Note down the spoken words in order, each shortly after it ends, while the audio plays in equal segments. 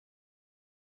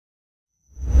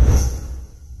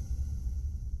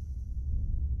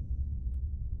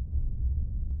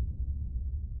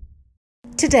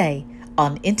Today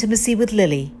on Intimacy with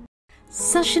Lily.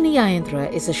 Sachini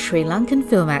Ayendra is a Sri Lankan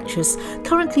film actress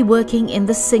currently working in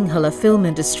the Sinhala film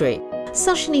industry.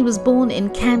 Sachini was born in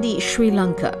Kandy, Sri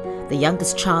Lanka, the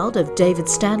youngest child of David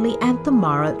Stanley and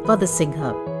Thamara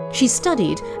Vadasinghe. She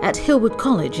studied at Hillwood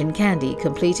College in Kandy,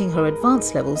 completing her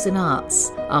advanced levels in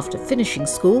arts. After finishing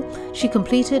school, she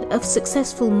completed a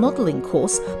successful modelling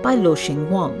course by Loshing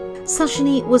Wong.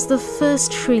 Sachini was the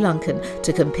first Sri Lankan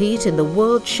to compete in the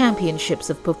World Championships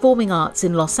of Performing Arts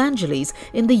in Los Angeles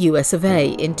in the US of A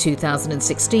in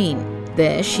 2016.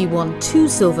 There she won 2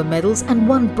 silver medals and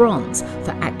 1 bronze for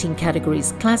acting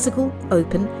categories Classical,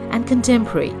 Open and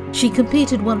Contemporary. She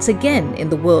competed once again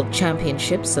in the World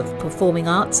Championships of Performing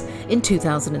Arts in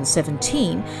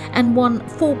 2017 and won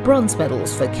 4 bronze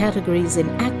medals for categories in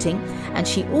acting, and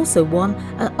she also won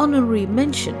an honorary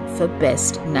mention for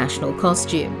Best National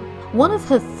Costume. One of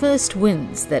her first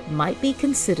wins that might be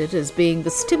considered as being the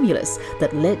stimulus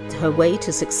that led her way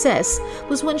to success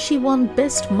was when she won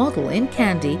Best Model in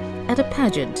Kandy at a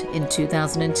pageant in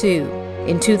 2002.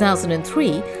 In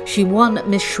 2003, she won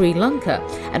Miss Sri Lanka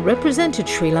and represented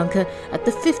Sri Lanka at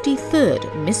the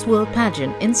 53rd Miss World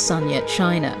pageant in Sanya,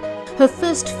 China. Her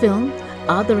first film,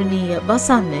 Adaraniya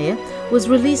Vasanaya, was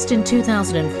released in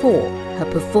 2004.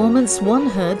 Her performance won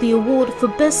her the award for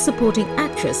Best Supporting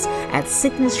Actress at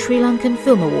Cygnus Sri Lankan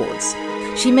Film Awards.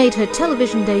 She made her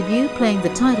television debut playing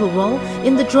the title role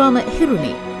in the drama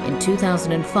Hiruni in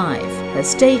 2005. Her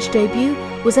stage debut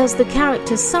was as the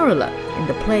character Sarala in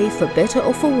the play For Better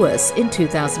or For Worse in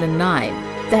 2009.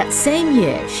 That same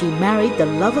year, she married the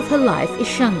love of her life,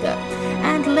 Ishanga,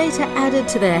 and later added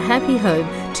to their happy home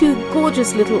 2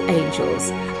 gorgeous little angels,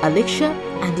 Aliksha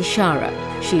and Ishara.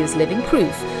 She is living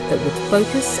proof that with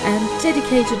focus and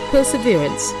dedicated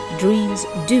perseverance, dreams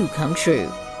do come true.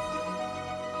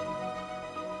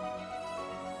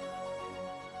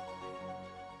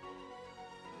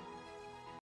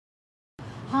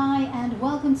 Hi, and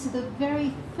welcome to the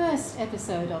very first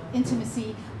episode of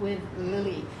Intimacy with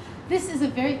Lily. This is a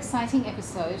very exciting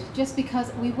episode just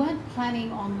because we weren't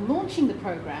planning on launching the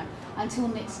program until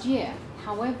next year.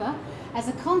 However, as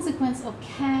a consequence of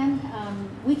Cannes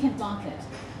Weekend Market,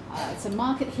 it's a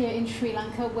market here in Sri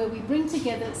Lanka where we bring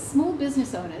together small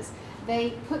business owners.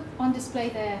 They put on display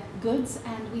their goods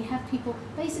and we have people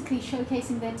basically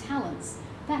showcasing their talents.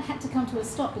 That had to come to a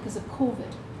stop because of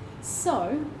COVID.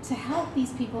 So, to help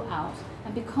these people out,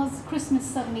 and because Christmas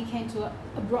suddenly came to an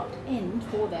abrupt end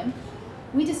for them,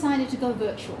 we decided to go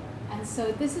virtual. And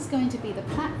so this is going to be the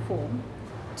platform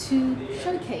to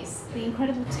showcase the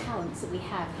incredible talents that we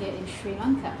have here in Sri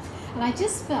Lanka. And I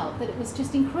just felt that it was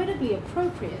just incredibly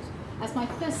appropriate as my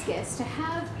first guest to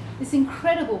have this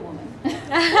incredible woman.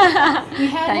 We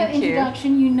had her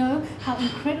introduction, you know how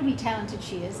incredibly talented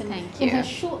she is, and in her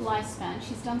short lifespan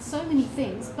she's done so many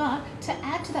things, but to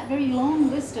add to that very long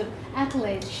list of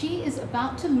accolades, she is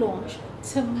about to launch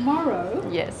tomorrow.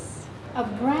 Yes. A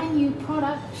brand new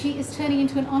product. She is turning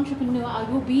into an entrepreneur. I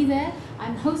will be there.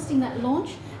 I'm hosting that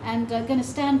launch and going to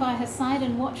stand by her side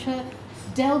and watch her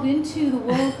delve into the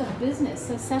world of business.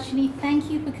 So Sachini,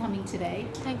 thank you for coming today.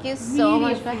 Thank you so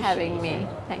much for having me.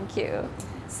 Thank you.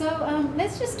 So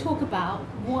let's just talk about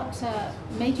what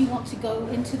made you want to go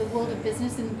into the world of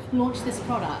business and launch this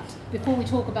product before we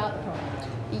talk about the product.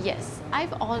 Yes,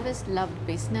 I've always loved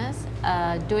business,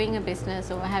 doing a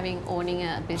business or owning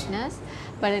a business,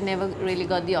 but I never really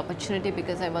got the opportunity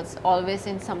because I was always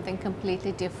in something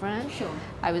completely different. Sure.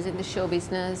 I was in the show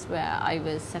business where I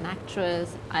was an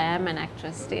actress. I am an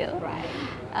actress still.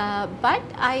 Right. But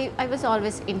I was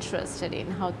always interested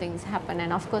in how things happen,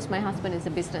 and of course my husband is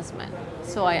a businessman,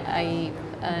 so I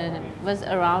was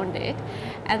around it.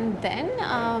 And then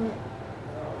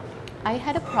I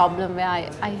had a problem where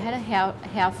I had a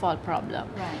hair fall problem.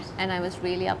 Right. And I was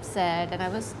really upset,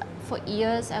 and for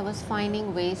years I was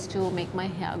finding ways to make my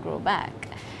hair grow back.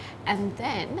 And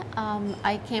then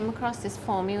I came across this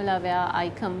formula where I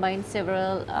combined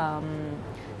several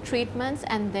treatments,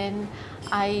 and then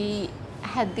I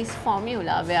had this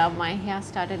formula where my hair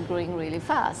started growing really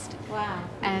fast. Wow.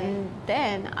 And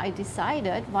then I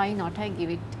decided, why not I give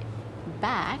it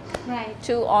back right.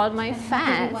 to all my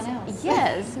fans,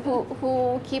 yes,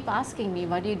 who keep asking me,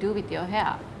 what do you do with your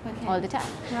hair all the time?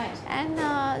 Right.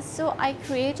 And so I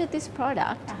created this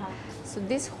product. So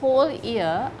this whole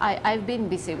year I've been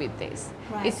busy with this.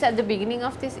 Right. It's at the beginning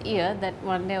of this year that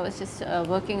one day I was just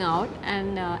working out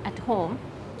and at home,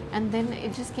 and then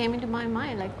it just came into my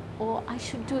mind like, oh, I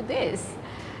should do this.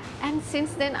 And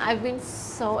since then I've been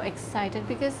so excited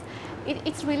because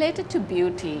it's related to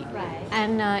beauty, right.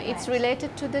 and it's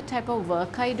related to the type of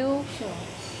work I do.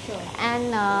 Sure. Sure.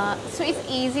 And so it's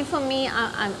easy for me.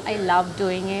 I love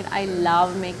doing it. I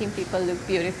love making people look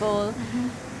beautiful.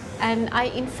 And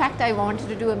in fact, I wanted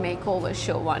to do a makeover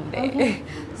show one day. Okay.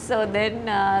 So then,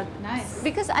 Nice.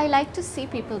 because I like to see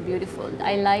people beautiful.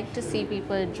 I like to see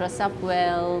people dress up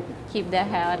well, keep their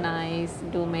hair nice,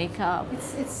 do makeup.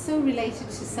 It's so related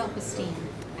to self-esteem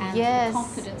and Yes. the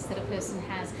confidence that a person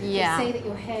has. Yeah. They say that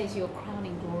your hair is your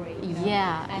crowning glory. You know?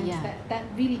 Yeah, And yeah. that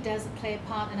really does play a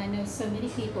part. And I know so many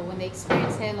people when they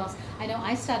experience hair loss. I know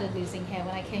I started losing hair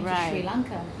when I came to Right. Sri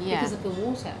Lanka Yeah. because of the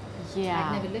water. Yeah.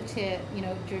 I've never lived here,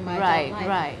 during my Right, adult life.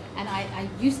 right. And I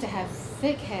used to have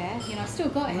thick hair. I've still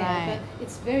got hair, Right. but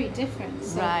it's very different.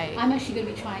 So Right. I'm actually going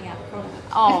to be trying out the product.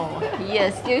 Oh,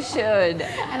 yes, you should.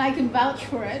 And I can vouch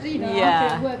for it, Yeah.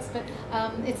 after it works. But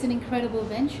it's an incredible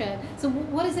venture. So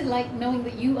what is it like knowing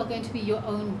that you are going to be your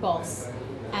own boss?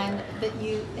 And that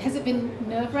has it been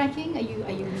nerve-wracking?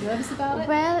 Are you nervous about it?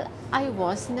 Well, I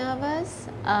was nervous,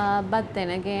 but then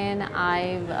again,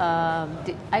 I've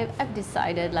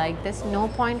decided like there's no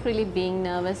point really being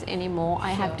nervous anymore.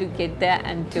 I have to get there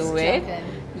and do Just it. jump in.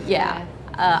 Yeah.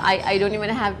 I don't even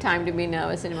have time to be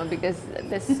nervous anymore because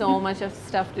there's so much of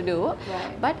stuff to do.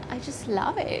 Right. But I just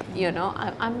love it.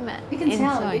 I'm You can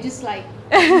tell. enjoying- You're just like,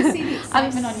 you can see the I'm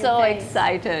excitement on your so face.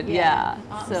 excited. Yeah.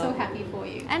 I'm so happy for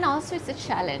you. And also it's a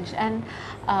challenge, and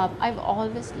I've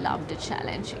always loved a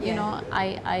challenge. Yeah.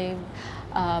 I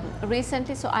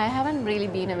recently, so I haven't really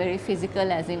been a very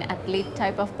physical, as in athlete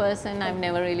type of person. I've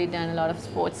never really done a lot of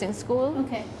sports in school.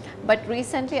 Okay. But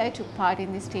recently I took part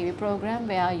in this TV program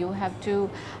where you have to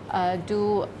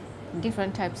do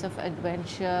different types of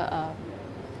adventure,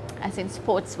 as in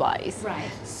sports wise. Right.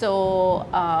 So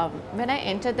when I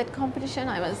entered that competition,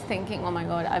 I was thinking, oh my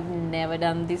God, I've never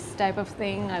done this type of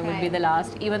thing. I would be Right. the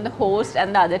last. Even the host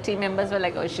and the other team members were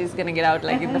like, oh, she's going to get out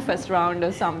like in the first round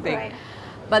or something. Right.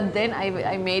 But then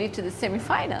I made it to the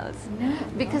semi-finals No.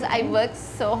 because I worked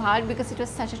so hard because it was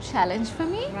such a challenge for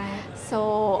me. Right.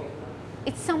 So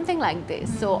it's something like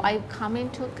this. So I've come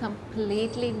into a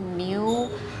completely new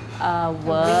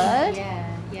world,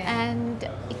 Yeah. and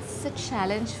it's a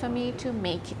challenge for me to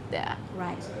make it there.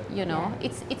 Right.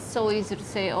 It's so easy to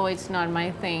say, oh, it's not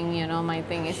my thing. My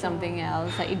thing is something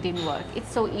else. It didn't work.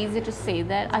 It's so easy to say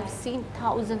that. I've seen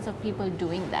thousands of people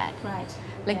doing that. Right.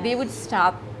 Like they would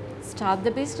start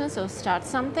the business or start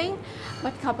something,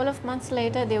 but a couple of months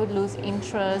later they would lose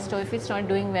interest, or if it's not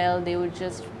doing well, they would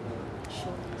just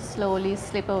slowly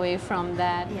slip away from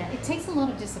that. Yeah, it takes a lot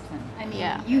of discipline. I mean,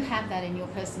 Yeah. you have that in your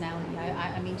personality.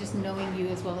 I mean, just knowing you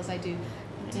as well as I do,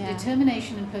 Yeah.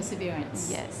 determination and perseverance.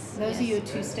 Yes, Those are yes. your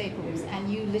two staples, and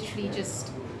you literally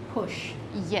just push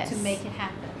Yes. to make it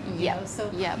happen. Yeah, So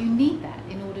yeah. you need that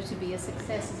in order to be a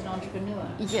success as an entrepreneur.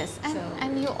 Yes, So-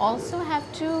 and you also have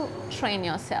to train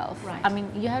yourself. Right. I mean,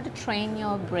 you have to train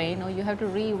your brain, or you have to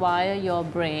rewire your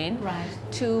brain Right.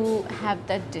 to have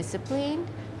that discipline,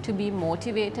 to be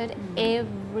motivated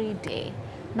every day,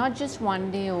 not just one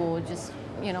day or just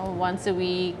once a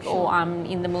week. Sure. Oh, I'm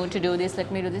in the mood to do this,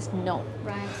 let me do this. No,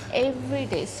 Right. every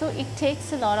day. So it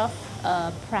takes a lot of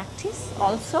practice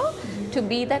also to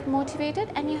be that motivated,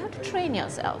 and you have to train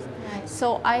yourself. Right.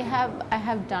 So I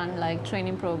have done like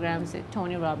training programs with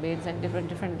Tony Robbins and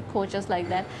different coaches like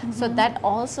that. So that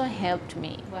also helped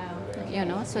me.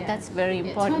 Wow. So that's very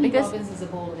important Tony because Robbins is a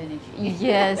ball of energy.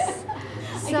 yes.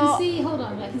 I can see, hold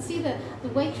on, I can see the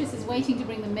waitress is waiting to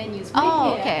bring the menus. We're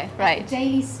Oh, here okay, at right. the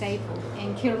Daily Staple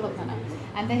in Kirulapana,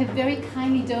 and they have very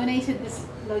kindly donated this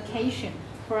location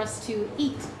for us to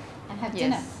eat and have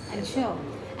dinner Yes. and chill.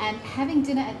 And having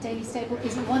dinner at Daily Staple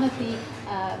is one of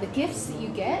the gifts that you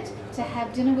get to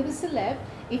have dinner with a celeb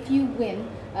if you win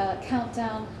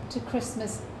Countdown to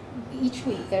Christmas each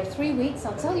week. There are 3 weeks.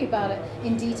 I'll tell you about it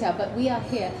in detail, but we are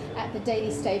here at the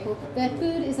Daily Staple. Their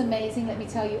food is amazing, let me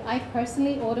tell you. I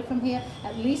personally order from here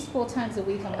at least 4 times a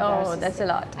week. I'm embarrassed Oh, to that's say. a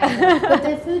lot. I know. But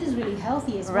their food is really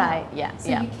healthy as well. Right, yeah, So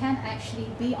yeah. you can actually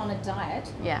be on a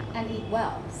diet Yeah. and eat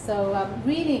well. So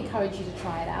really encourage you to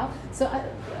try it out. So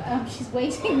she's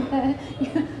waiting.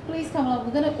 Please come along.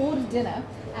 We're going to order dinner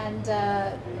and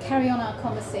carry on our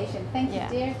conversation. Thank you, Yeah.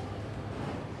 dear.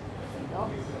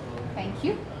 Thank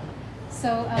you. So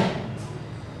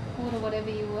order whatever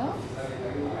you will.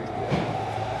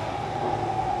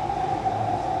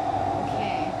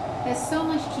 Okay. There's so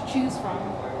much to choose from.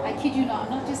 I kid you not.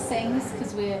 I'm not just saying this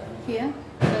because we're here,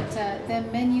 but their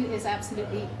menu is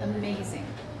absolutely amazing.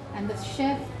 And the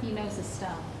chef, he knows his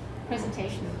style.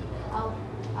 Presentation. I'll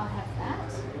have that.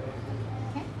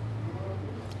 Okay.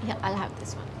 Yeah, I'll have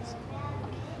this one.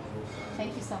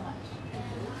 Thank you so much.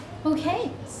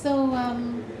 Okay, so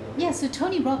so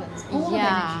Tony Robbins, all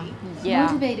Yeah, of energy, yeah.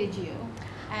 motivated you,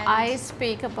 And I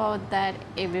speak about that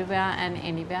everywhere and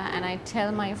anywhere, and I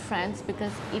tell my friends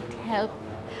because it helped.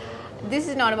 This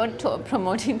is not about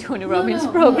promoting Tony Robbins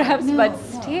programs, but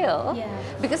still,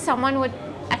 because someone would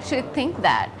actually think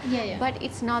that. But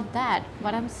it's not that.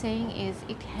 What I'm saying is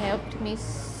it helped me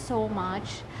so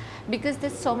much, because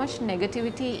there's so much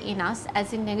negativity in us,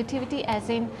 as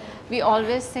in we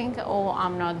always think, oh,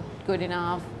 I'm not good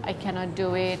enough, I cannot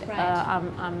do it,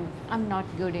 I'm not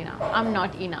good enough, I'm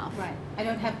not enough. Right. I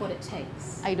don't have what it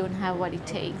takes. I don't have what it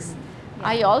takes.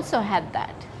 I also had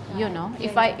that, you know.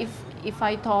 If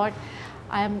I thought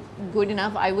I'm good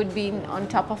enough, I would be on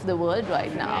top of the world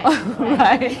right now,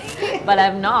 right? But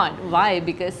I'm not. Why?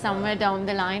 Because somewhere down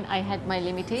the line, I had my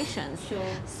limitations. Sure.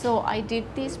 So I did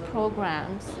these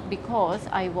programs because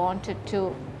I wanted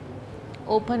to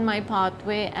open my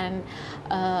pathway and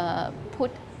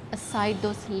put aside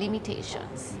those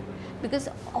limitations. Because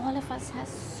all of us has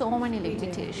so many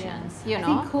limitations, you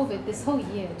know. I think COVID, this whole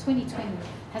year, 2020,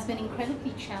 has been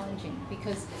incredibly challenging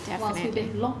because whilst we've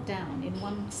been locked down in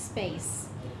one space,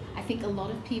 I think a lot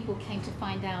of people came to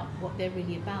find out what they're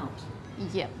really about.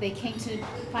 Yeah. They came to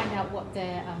find out what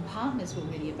their partners were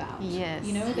really about. Yes.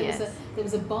 You know, there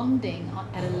was a bonding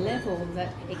at a level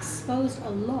that exposed a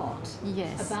lot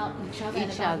about each other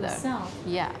and about yourself.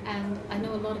 Yeah. And I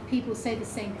know a lot of people say the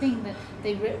same thing, that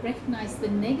they recognize the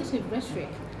negative rhetoric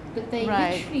that they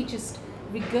literally just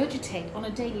regurgitate on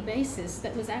a daily basis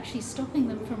that was actually stopping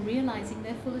them from realizing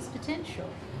their fullest potential.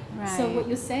 Right. So what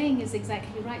you're saying is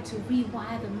exactly right, to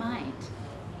rewire the mind.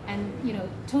 And you know,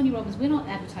 Tony Robbins, we're not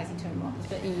advertising Tony Robbins,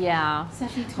 but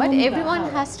Sachini told but me everyone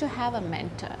about has to have a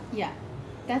mentor. Yeah,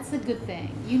 that's a good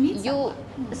thing. You need someone.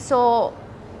 So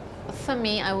for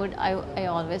me, I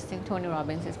always think Tony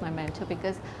Robbins is my mentor,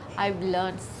 because I've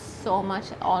learned so much,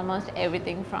 almost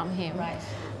everything from him,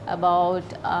 about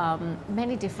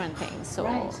many different things.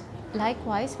 So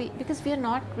likewise, because we are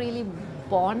not really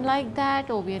born like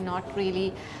that, or we are not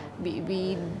really,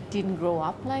 we didn't grow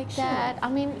up like that. I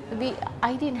mean,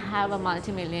 I didn't have a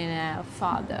multimillionaire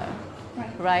father,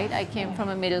 right? I came from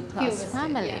a middle class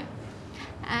family.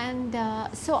 And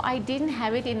so I didn't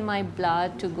have it in my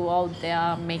blood to go out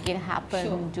there, make it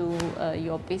happen, do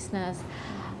your business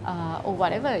or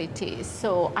whatever it is.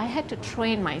 So I had to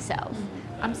train myself.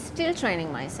 I'm still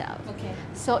training myself.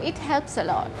 So it helps a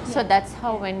lot. So that's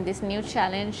how, when this new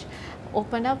challenge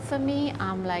opened up for me,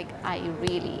 I'm like, I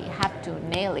really have to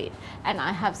nail it. And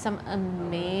I have some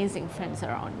amazing friends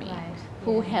around me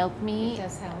who help me. It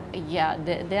does help. Yeah,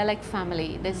 they're like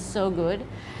family. They're so good.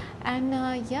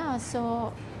 And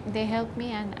so they help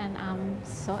me, and I'm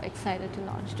so excited to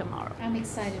launch tomorrow. I'm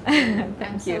excited for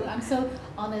you. I'm so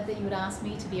honored that you would ask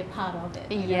me to be a part of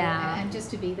it. You know, and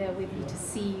just to be there with you, to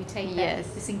see you take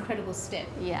this incredible step.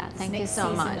 Thank you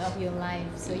so much. Next season of your life.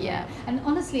 So and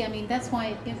honestly, I mean, that's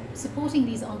why supporting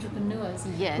these entrepreneurs,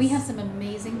 we have some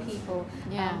amazing people.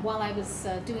 While I was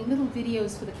doing little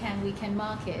videos for the Cannes Weekend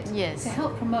Market to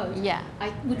help promote,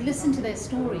 I would listen to their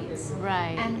stories.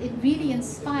 And it really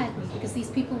inspired me, because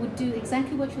these people would do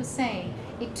exactly what you were saying.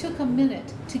 It took a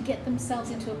minute to get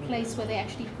themselves into a place where they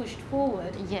actually pushed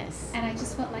forward. And I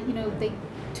just felt like, you know, they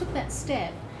took that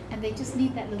step, and they just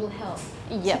need that little help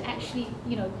to actually,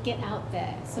 you know, get out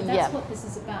there. So that's what this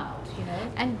is about, you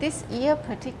know. And this year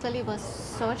particularly was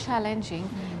so challenging,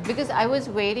 because I was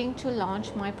waiting to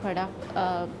launch my product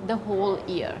the whole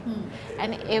year.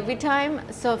 And every time,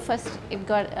 so first it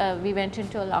got, we went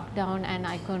into a lockdown and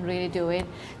I couldn't really do it.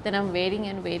 Then I'm waiting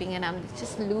and waiting, and I'm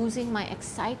just losing my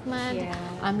excitement.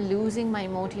 I'm losing my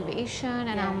motivation,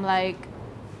 and I'm like,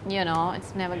 you know,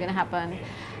 it's never gonna happen.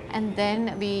 And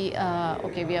then we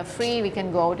are free, we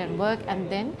can go out and work. And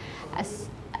then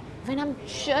when I'm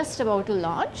just about to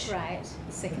launch, the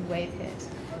second wave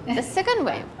hit. The second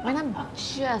wave, when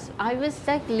I was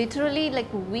like literally like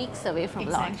weeks away from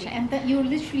launching. And that you're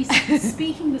literally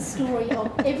speaking the story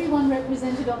of everyone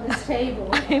represented on this table.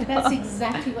 That's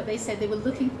exactly what they said. They were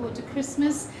looking forward to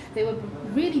Christmas. They were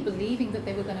really believing that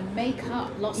they were going to make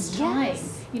up lost time,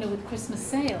 you know, with Christmas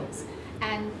sales.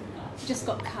 And just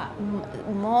got cut.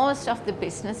 Most of the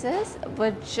businesses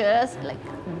were just like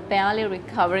barely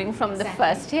recovering from the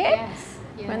first hit.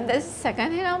 When the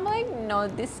second hit, I'm like, no,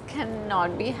 this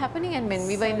cannot be happening. And when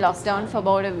we were in lockdown for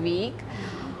about a week,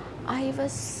 I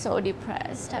was so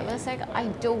depressed. I was like, I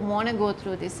don't want to go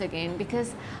through this again,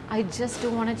 because I just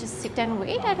don't want to just sit and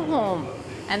wait at home.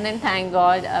 And then thank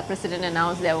God, President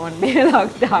announced there won't be a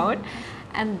lockdown.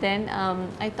 And then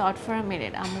I thought for a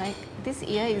minute, I'm like, this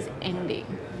year is ending.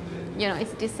 You know,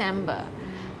 it's December.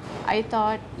 I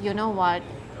thought, you know what,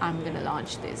 I'm going to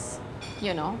launch this,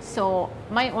 you know. So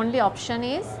my only option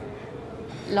is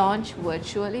launch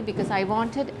virtually because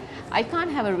I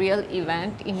can't have a real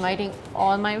event inviting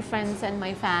all my friends and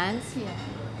my fans. Yeah.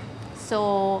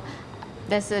 So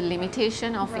there's a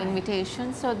limitation of Right.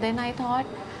 invitation. So then I thought,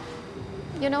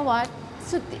 you know what?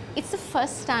 So it's the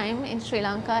first time in Sri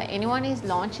Lanka anyone is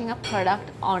launching a product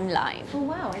online. Oh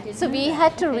wow, I didn't So know we that.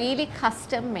 had to Okay. really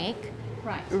custom make,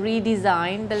 Right.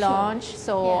 redesign the Sure. launch.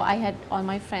 So Yeah. I had all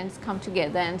my friends come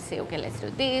together and say, okay, let's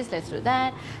do this, let's do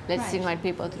that, let's Right. invite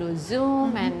people through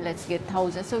Zoom and let's get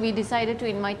thousands. So we decided to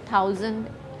invite 1,000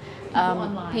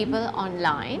 online. people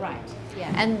online. Right.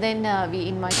 Yeah. And then we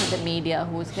invited the media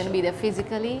who's going to be there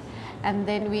physically. And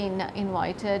then we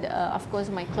invited, of course,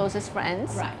 my closest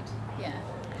friends. Right. Yeah.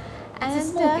 And It's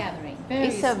a small gathering. Very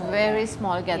it's a small very gathering.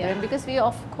 small gathering Yeah. because we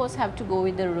of course have to go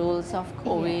with the rules of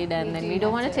COVID, Yeah, and then do we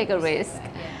don't have want to take a respect risk.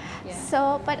 that. Yeah. Yeah.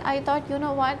 So, but I thought, you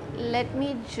know what, let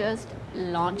me just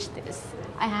launch this.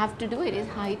 I have to do it, it's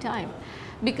high time.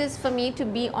 Because for me to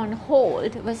be on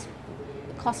hold was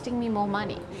costing me more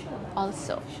money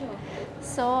also. Sure.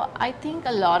 So I think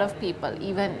a lot of people,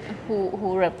 even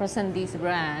who represent these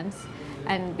brands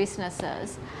and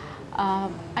businesses,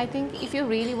 I think if you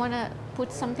really want to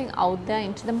put something out there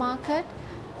into the market,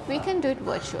 we can do it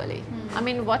virtually. I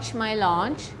mean, watch my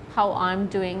launch, how I'm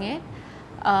doing it.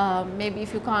 Maybe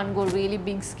if you can't go really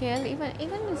big scale, even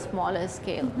in smaller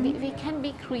scale, we can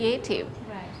be creative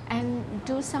Right. and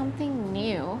do something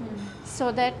new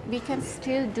so that we can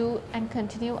still do and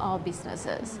continue our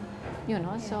businesses. You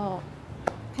know, so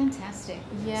Fantastic.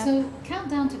 Yeah. So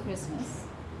countdown to Christmas.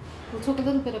 We'll talk a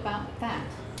little bit about that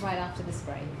right after this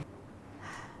break.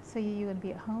 So you going to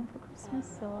be at home for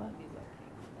Christmas or?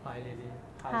 Hi, lady.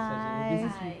 Hi.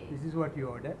 Sachini. This is what you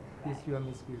ordered. This is your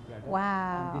Miss Pea platter.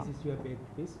 Wow. And this is your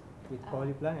baked fish with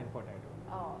cauliflower and potato.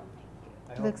 oh,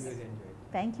 I hope Looks- you will enjoy it.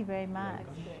 Thank you very much.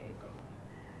 Welcome.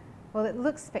 Well, it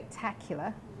looks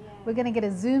spectacular. We're going to get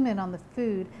a zoom in on the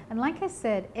food. And like I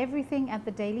said, everything at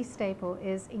the Daily Staple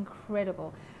is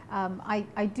incredible.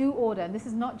 I do order, and this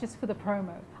is not just for the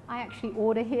promo. I actually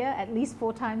order here at least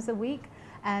 4 times a week,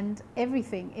 and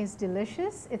everything is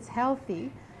delicious. It's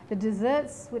healthy. The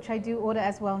desserts, which I do order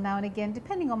as well now and again,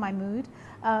 depending on my mood,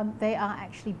 they are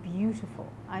actually beautiful.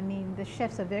 I mean, the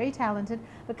chefs are very talented.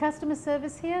 The customer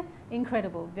service here,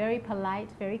 incredible. Very polite,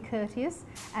 very courteous,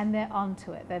 and they're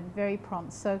onto it. They're very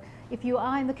prompt. So if you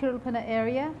are in the Kirulapana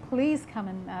area, please come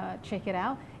and check it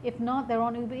out. If not, they're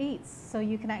on Uber Eats, so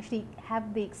you can actually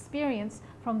have the experience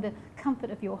from the comfort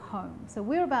of your home. So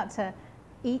we're about to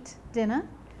eat dinner.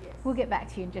 We'll get back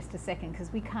to you in just a second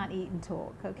because we can't eat and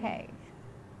talk, okay?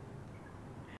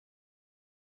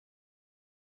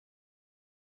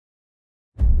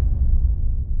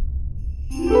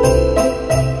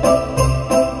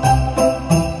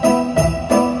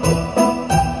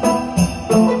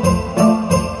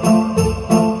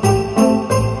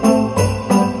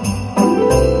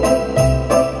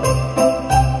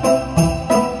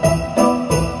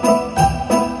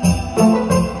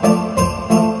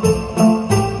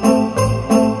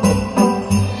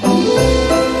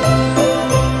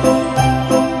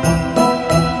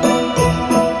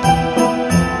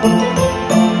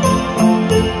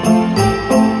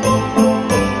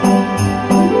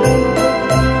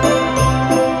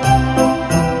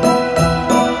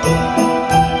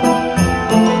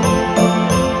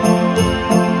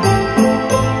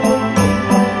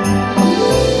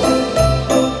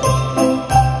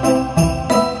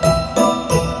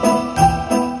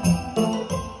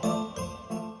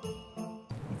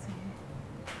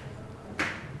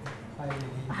 Hi, lady.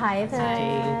 Hi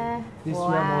there. This is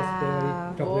your most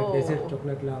favorite chocolate dessert,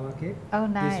 chocolate lava cake. Oh,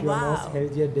 This nice. is your most Wow.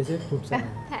 healthier dessert, fruit salad.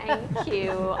 thank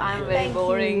you. I'm very Thank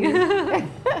boring. you.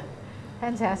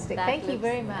 Fantastic. That Thank you looks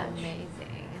very much.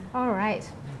 Amazing. All right.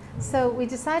 So we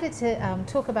decided to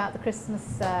talk about the Christmas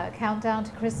countdown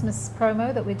to Christmas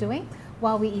promo that we're doing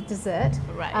while we eat dessert.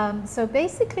 Right. So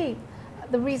basically,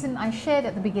 the reason I shared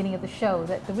at the beginning of the show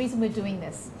that the reason we're doing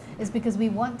this is because we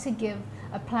want to give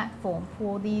a platform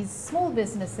for these small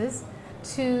businesses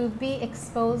to be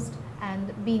exposed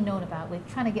and be known about. We're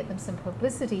trying to get them some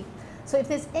publicity. So if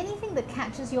there's anything that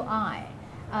catches your eye,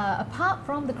 apart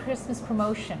from the Christmas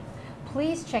promotion,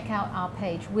 please check out our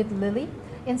page with Lily,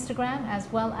 Instagram,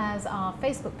 as well as our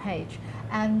Facebook page.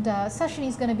 And Sachini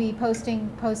is going to be posting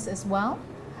posts as well,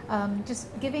 just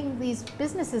giving these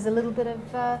businesses a little bit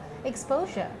of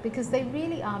exposure because they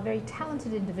really are very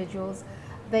talented individuals.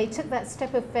 They took that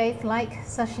step of faith like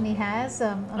Sachini has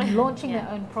on launching their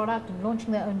own product and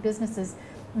launching their own businesses.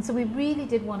 And so we really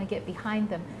did want to get behind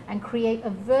them and create a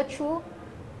virtual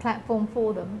platform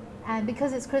for them. And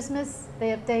because it's Christmas,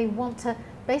 they want to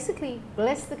basically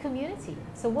bless the community.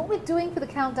 So what we're doing for the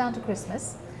countdown to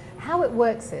Christmas how it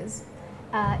works is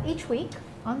each week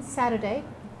on Saturday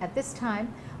at this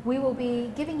time, we will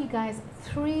be giving you guys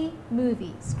 3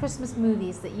 movies, Christmas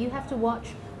movies that you have to watch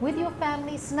with your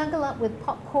family, snuggle up with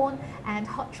popcorn and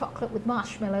hot chocolate with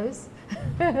marshmallows.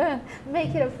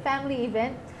 Make it a family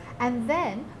event. And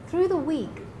then through the week,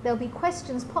 there'll be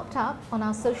questions popped up on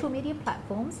our social media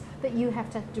platforms that you have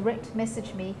to direct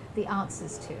message me the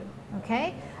answers to,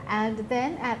 okay? And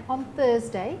then on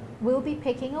Thursday, we'll be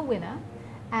picking a winner.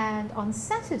 And on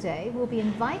Saturday, we'll be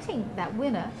inviting that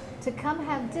winner to come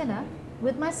have dinner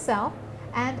with myself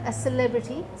and a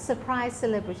celebrity, surprise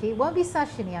celebrity. It won't be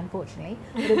Sachini, unfortunately,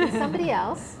 but it'll be somebody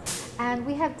else. And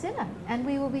we have dinner, and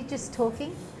we will be just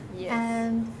talking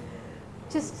and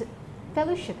just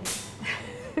fellowshipping.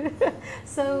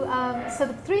 So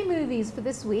the 3 movies for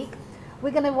this week,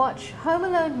 we're going to watch Home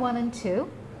Alone 1 and 2,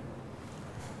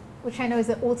 which I know is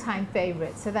an all-time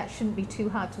favorite, so that shouldn't be too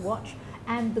hard to watch,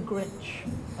 and The Grinch,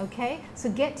 okay? So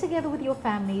get together with your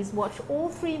families, watch all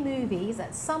 3 movies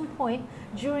at some point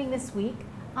during this week,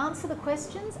 answer the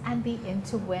questions, and be in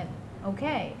to win,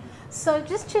 okay? So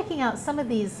just checking out some of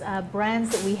these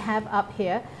brands that we have up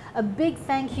here. A big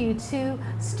thank you to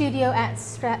Studio at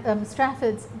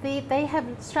Stratford's.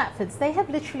 They have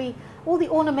literally all the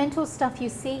ornamental stuff you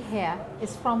see here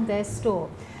is from their store.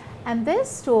 And their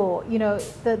store, you know,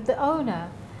 the owner,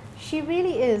 she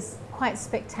really is quite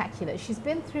spectacular. She's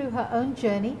been through her own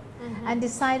journey and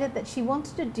decided that she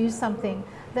wanted to do something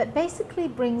that basically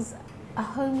brings a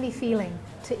homely feeling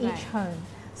to each home.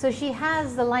 So she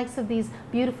has the likes of these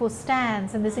beautiful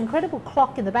stands and this incredible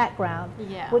clock in the background,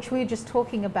 which we were just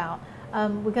talking about.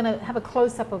 We're going to have a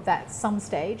close-up of that some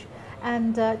stage.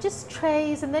 And just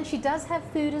trays, and then she does have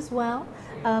food as well,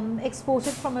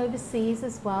 exported from overseas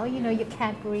as well, you know, your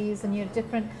Cadbury's and your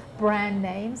different brand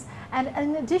names. And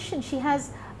in addition, she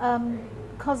has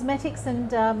cosmetics and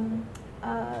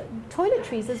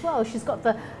toiletries as well. She's got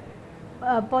the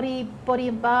body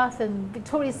and bath and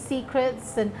Victoria's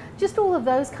Secrets and just all of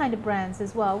those kind of brands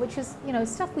as well, which is, you know,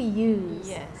 stuff we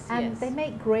use. And they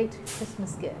make great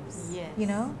Christmas gifts. You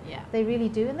know, they really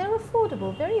do, and they're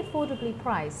affordable, very affordably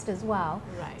priced as well.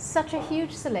 Such a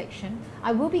huge selection.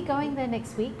 I will be going there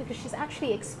next week because she's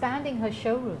actually expanding her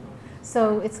showroom.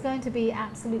 So it's going to be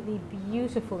absolutely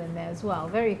beautiful in there as well,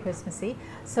 very Christmassy.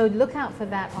 So look out for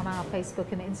that on our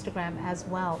Facebook and Instagram as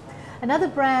well. Another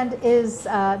brand is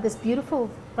this beautiful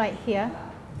right here.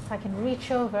 If I can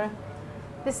reach over,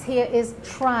 this here is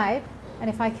Tribe. And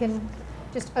if I can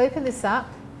just open this up,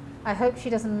 I hope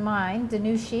she doesn't mind,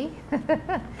 Danushi.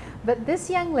 But this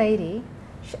young lady,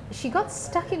 she got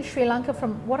stuck in Sri Lanka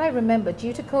from what I remember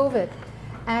due to COVID,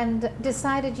 and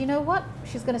decided, you know what,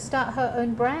 she's going to start her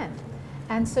own brand.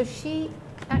 And so she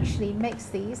actually makes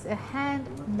these, a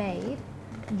handmade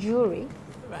jewelry.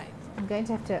 I'm going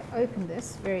to have to open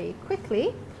this very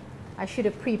quickly. I should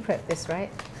have pre-prepped this,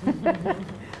 right?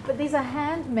 But these are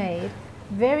handmade,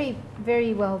 very,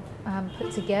 very well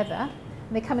put together.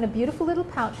 And they come in a beautiful little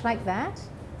pouch like that.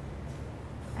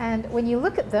 And when you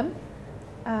look at them,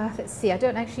 let's see, I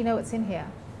don't actually know what's in here.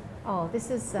 Oh,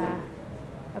 this is a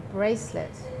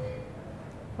bracelet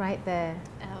right there.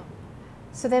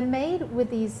 So they're made with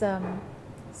these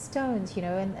stones, you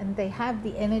know, and they have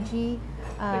the energy,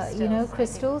 you know,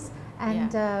 crystals,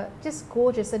 and just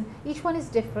gorgeous. And each one is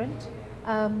different,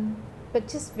 but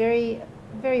just very,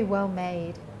 very well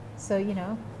made. So, you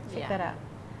know, check that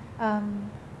out.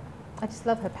 I just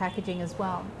love her packaging as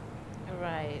well.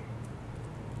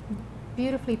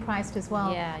 Beautifully priced as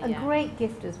well. A great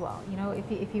gift as well, you know,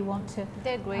 if you want to.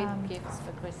 They're great gifts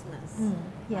for Christmas.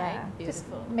 Just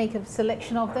make a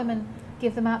selection of them and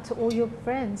give them out to all your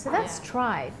friends. So that's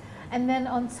Tribe. And then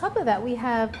on top of that, we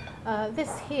have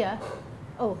this here.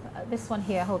 Oh, this one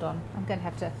here. Hold on. I'm going to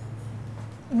have to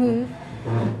move.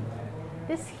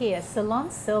 This here, Salon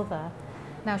Silver.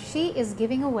 Now she is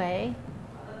giving away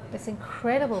this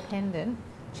incredible pendant.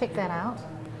 Check that out.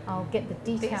 I'll get the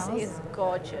details. This is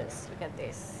gorgeous. Look at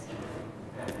this.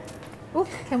 Ooh,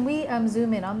 can we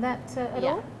zoom in on that at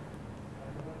all?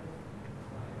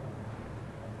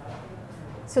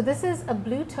 So this is a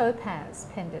blue topaz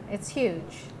pendant. It's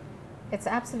huge. It's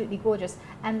absolutely gorgeous.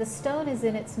 And the stone is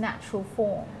in its natural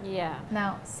form.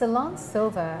 Now, Salon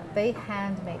Silver, they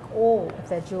hand make all of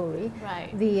their jewelry.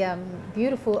 The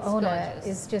beautiful owner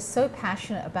is just so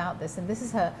passionate about this. And this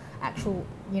is her actual,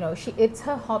 you know, it's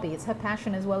her hobby. It's her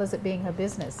passion as well as it being her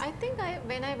business. I think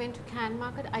when I went to Can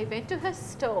Market, I went to her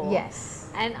store. Yes.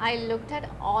 And I looked at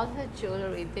all her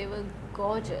jewelry. They were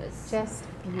gorgeous. Just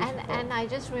beautiful. And I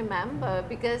just remember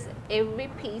because every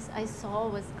piece I saw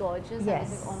was gorgeous. Yes. I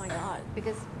was like, oh my God.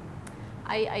 Because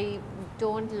I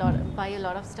buy a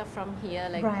lot of stuff from here.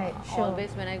 Like Right, sure.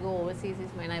 always when I go overseas is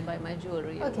when I buy my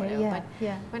jewelry or Okay, whatever. yeah, But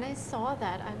yeah. when I saw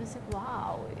that, I was like,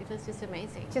 wow, it was just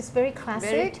amazing. Just very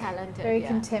classic, talented, very yeah.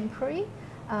 contemporary,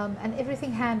 and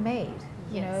everything handmade.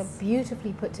 You know, Yes.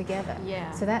 beautifully put together.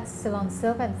 Yeah. So that's Ceylon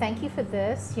silver, and thank you for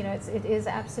this. You know, it is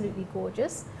absolutely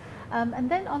gorgeous. And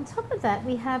then on top of that,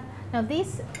 we have now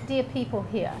these dear people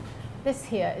here. This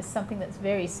here is something that's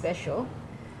very special.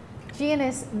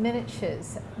 GNS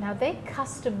Miniatures. Now they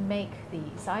custom make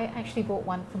these. I actually bought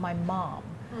one for my mom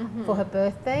for her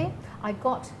birthday. I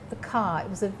got the car. It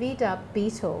was a VW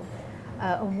Beetle,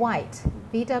 a white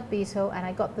VW Beetle, and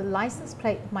I got the license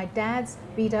plate of my dad's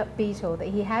VW Beetle that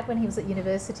he had when he was at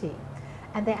university.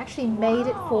 And they actually made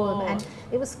it for him, and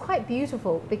it was quite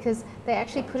beautiful because they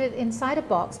actually put it inside a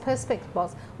box, perspex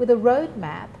box, with a road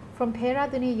map from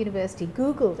Peradeniya University.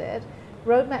 Googled it.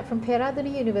 Roadmap from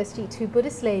Peradeniya University to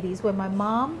Buddhist ladies, where my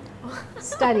mom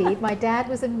studied. My dad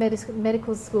was in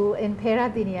medical school in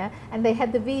Peradeniya, and they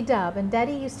had the VW, and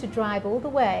Daddy used to drive all the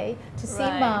way to see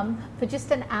Right. Mum for just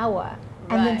an hour,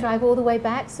 and then Right. drive all the way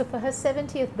back. So for her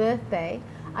 70th birthday,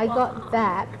 I got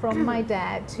that from my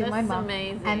dad to my That's mum.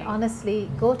 amazing. And honestly,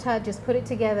 Gota just put it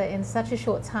together in such a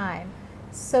short time.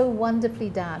 So wonderfully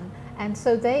done. And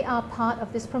so they are part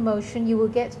of this promotion. You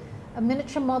will get a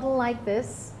miniature model like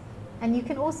this. And you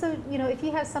can also, you know, if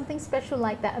you have something special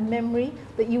like that, a memory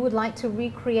that you would like to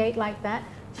recreate like that,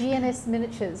 GNS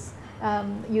Miniatures.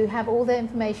 You have all the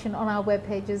information on our web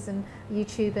pages and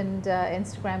YouTube and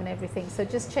Instagram and everything. So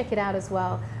just check it out as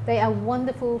well. They are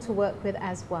wonderful to work with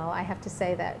as well. I have to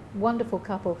say that. Wonderful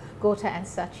couple, Gota and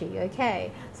Sachi.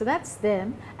 Okay, so that's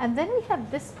them. And then we have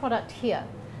this product here,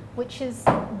 which is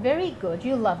very good.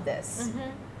 You'll love this.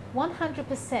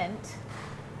 100%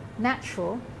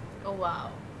 natural Oh wow.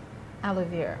 aloe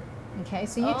vera. Okay,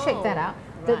 so you check that Oh, out.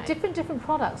 The right. different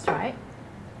products, right?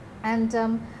 And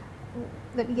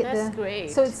let me get That's the.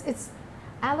 great. So it's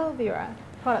aloe vera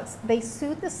products. They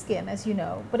soothe the skin, as you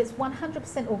know, but it's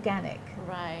 100% organic.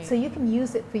 Right. So you can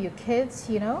use it for your kids,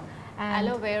 you know. And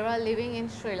Aloe vera, living in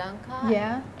Sri Lanka,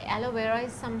 Yeah. aloe vera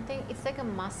is something, it's like a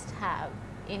must-have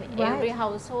in Right. every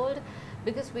household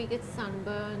because we get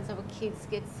sunburns, our kids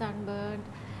get sunburned,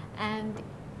 and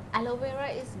aloe vera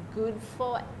is good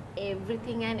for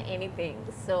everything and anything.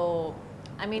 So,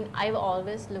 I mean, I've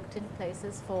always looked in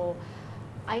places for,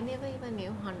 I never even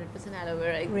knew 100% aloe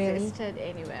vera Really? existed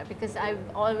anywhere because I've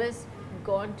always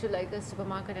gone to like a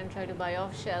supermarket and try to buy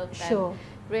off shelf Sure. and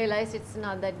realize it's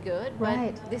not that good.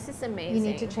 Right. But this is amazing. you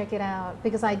need to check it out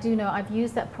because I do know I've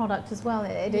used that product as well.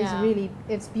 It is Yeah. really,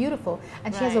 it's beautiful.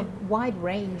 And she has a Right. wide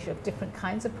range of different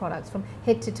kinds of products from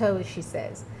head to toe, as she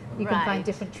says. You can find Right.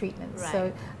 different treatments. Right.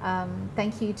 So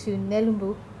thank you to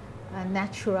Nelumbu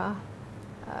Natura.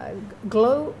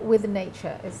 Glow with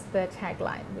nature is their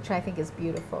tagline, which I think is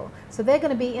beautiful. So they're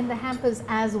going to be in the hampers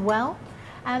as well.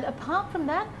 And apart from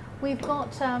that, we've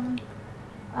got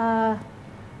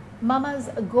Mama's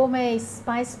Gourmet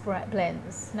Spice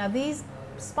Blends. Now these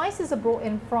spices are brought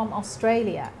in from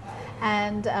Australia,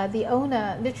 and the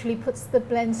owner literally puts the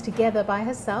blends together by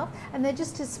herself, and they're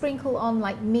just to sprinkle on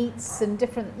like meats and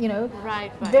different, you know,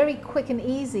 Right, right. very quick and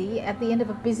easy at the end of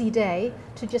a busy day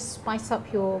to just spice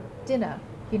up your dinner,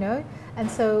 you know. And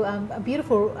so a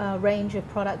beautiful range of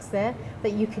products there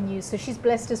that you can use. So she's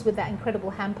blessed us with that incredible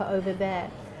hamper over there.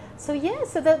 So yeah,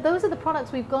 so those are the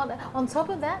products we've got. On top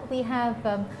of that, we have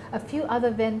a few other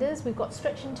vendors. We've got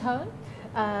Stretch and Tone,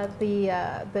 the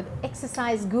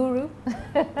exercise guru,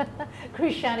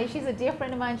 Krishani. She's a dear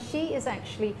friend of mine. She is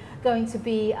actually going to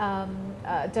be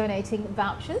donating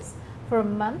vouchers for a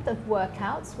month of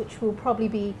workouts, which will probably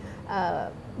be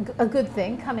a good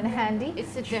thing, come in handy.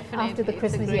 It's a definite after the it's a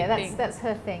Christmas. great Yeah, thing. that's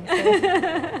her thing. So.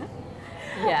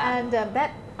 Yeah. And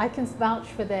that I can vouch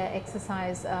for their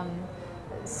exercise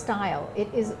style.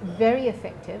 It is very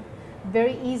effective,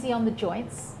 very easy on the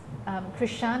joints.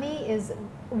 Krishani is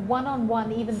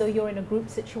one-on-one, even though you're in a group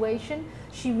situation.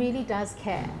 She really does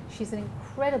care. She's an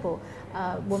incredible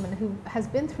woman who has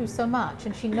been through so much,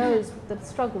 and she knows the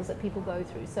struggles that people go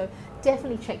through. So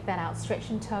definitely check that out,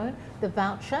 Stretch and Tone, the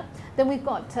voucher. Then we've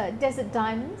got Desert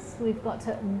Diamonds. We've got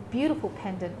a beautiful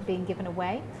pendant being given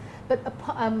away. But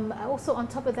also on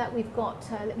top of that, we've got,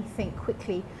 let me think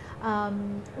quickly,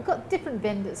 we've got different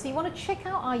vendors. So you want to check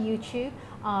out our YouTube,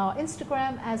 our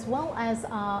Instagram, as well as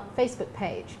our Facebook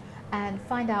page, and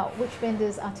find out which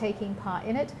vendors are taking part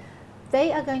in it.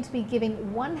 They are going to be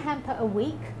giving one hamper a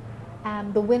week.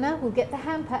 The winner will get the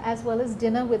hamper as well as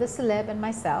dinner with a celeb and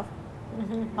myself.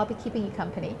 I'll be keeping you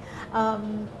company.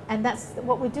 And that's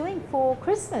what we're doing for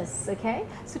Christmas, okay?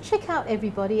 So check out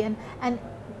everybody and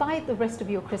buy the rest of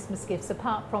your Christmas gifts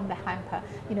apart from the hamper.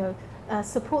 You know,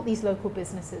 support these local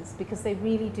businesses because they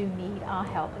really do need our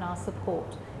help and our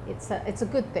support. It's a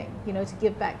good thing, you know, to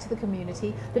give back to the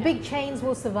community. The big chains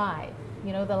will survive.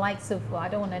 You know, the likes of, well, I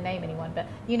don't want to name anyone, but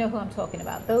you know who I'm talking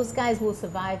about. Those guys will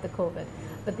survive the COVID.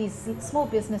 But these small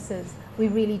businesses, we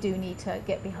really do need to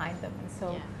get behind them. And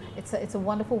so it's a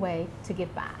wonderful way to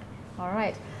give back. All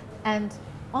right. And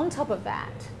on top of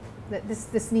that,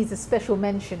 this needs a special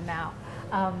mention now.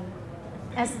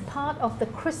 As part of the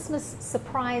Christmas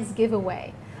surprise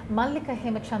giveaway, Mallika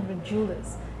Hemachandran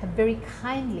Jewelers have very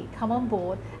kindly come on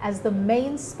board as the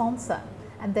main sponsor,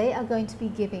 and they are going to be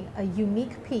giving a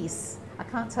unique piece. I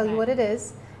can't tell you what it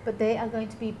is, but they are going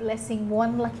to be blessing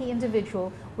one lucky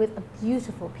individual with a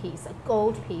beautiful piece, a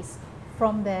gold piece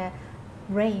from their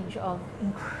range of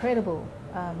incredible,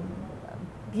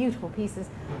 beautiful pieces.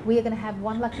 We are going to have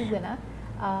one lucky winner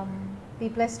be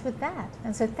blessed with that.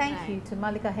 And so thank you to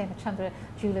Mallika Hemachandra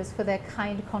Jewelers for their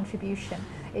kind contribution.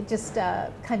 It just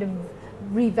kind of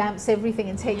revamps everything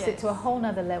and takes it to a whole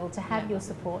nother level. To have your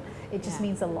support, it just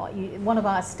means a lot. One of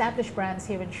our established brands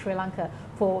here in Sri Lanka,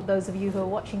 for those of you who are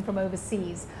watching from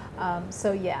overseas.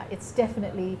 So yeah, it's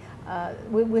definitely,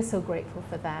 we're so grateful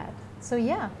for that. So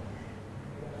yeah.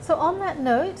 So on that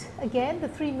note, again, the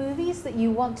 3 movies that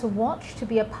you want to watch to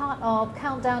be a part of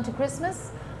Countdown to Christmas: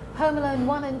 Home Alone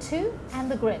 1 and 2 and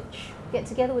The Grinch. Get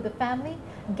together with the family,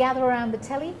 gather around the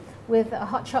telly with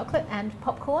hot chocolate and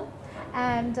popcorn,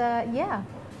 and yeah,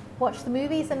 watch the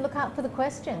movies and look out for the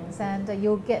questions, and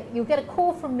you'll get a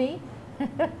call from me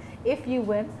if you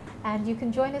win, and you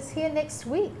can join us here next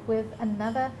week with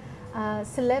another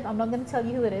celeb. I'm not going to tell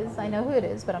you who it is. I know who it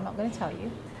is, but I'm not going to tell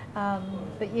you.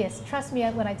 But yes, trust me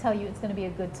when I tell you it's going to be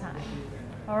a good time.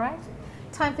 All right?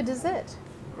 Time for dessert.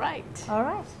 Right. All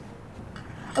right.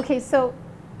 Okay, so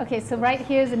right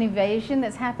here's an invasion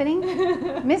that's happening.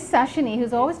 Miss Sachini,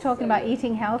 who's always talking about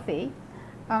eating healthy,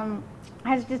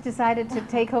 has just decided to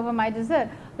take over my dessert.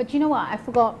 But you know what? I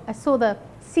forgot. I saw the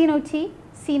Sino tea,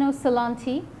 Sino Ceylon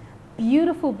tea,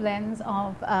 beautiful blends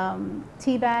of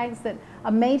tea bags that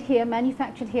are made here,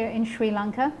 manufactured here in Sri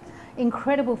Lanka.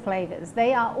 Incredible flavors.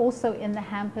 They are also in the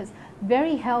hampers.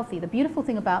 Very healthy. The beautiful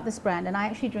thing about this brand, and I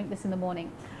actually drink this in the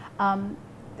morning,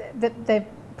 they've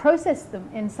processed them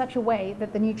in such a way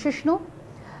that the nutritional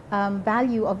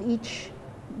value of each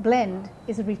blend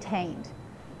is retained.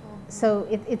 So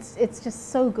it's just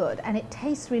so good, and it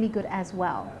tastes really good as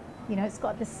well. You know, it's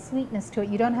got this sweetness to it.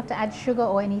 You don't have to add sugar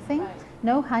or anything,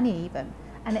 no honey even,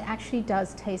 and it actually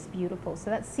does taste beautiful. So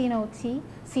that's Sino tea,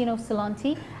 Sino Ceylon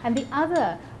tea, and the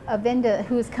other vendor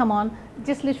who has come on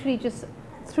just literally just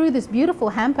threw this beautiful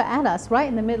hamper at us right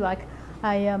in the middle. Like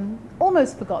I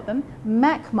almost forgot them.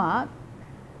 MacMart.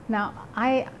 Now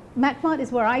MacMart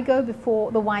is where I go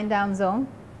before the wind down zone,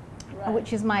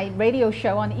 which is my radio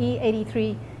show on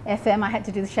E83 FM. I had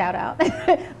to do the shout out.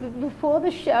 Before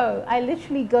the show, I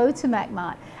literally go to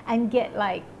MacMart and get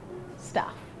like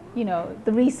stuff, you know,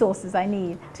 the resources I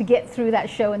need to get through that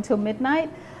show until midnight.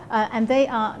 And they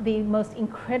are the most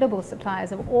incredible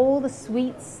suppliers of all the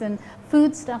sweets and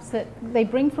foodstuffs that they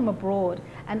bring from abroad.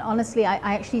 And honestly,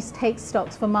 I actually take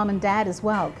stocks for mum and dad as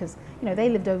well, because you know they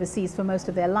lived overseas for most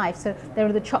of their life. So there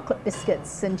are the chocolate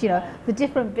biscuits and you know the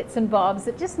different bits and bobs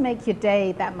that just make your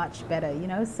day that much better. You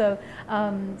know, so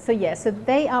so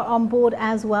they are on board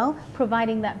as well,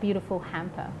 providing that beautiful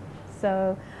hamper.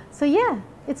 So yeah,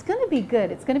 it's going to be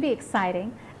good. It's going to be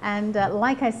exciting. And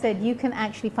like I said, you can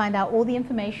actually find out all the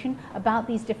information about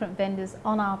these different vendors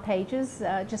on our pages.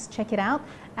 Just check it out.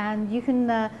 And you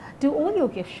can do all your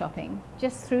gift shopping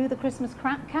just through the Christmas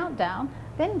Countdown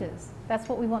vendors. That's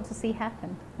what we want to see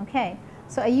happen. Okay,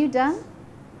 so are you done?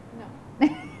 No.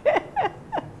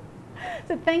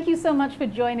 So thank you so much for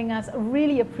joining us. I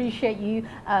really appreciate you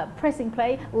pressing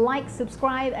play, like,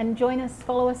 subscribe, and join us,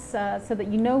 follow us so that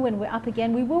you know when we're up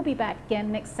again. We will be back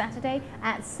again next Saturday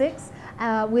at 6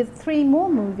 with 3 more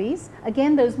movies.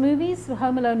 Again, those movies,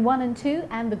 Home Alone 1 and 2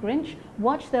 and The Grinch.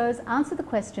 Watch those, answer the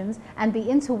questions, and be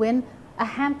in to win a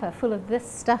hamper full of this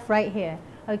stuff right here.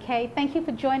 Okay, thank you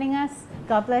for joining us.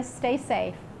 God bless, stay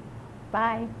safe.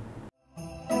 Bye.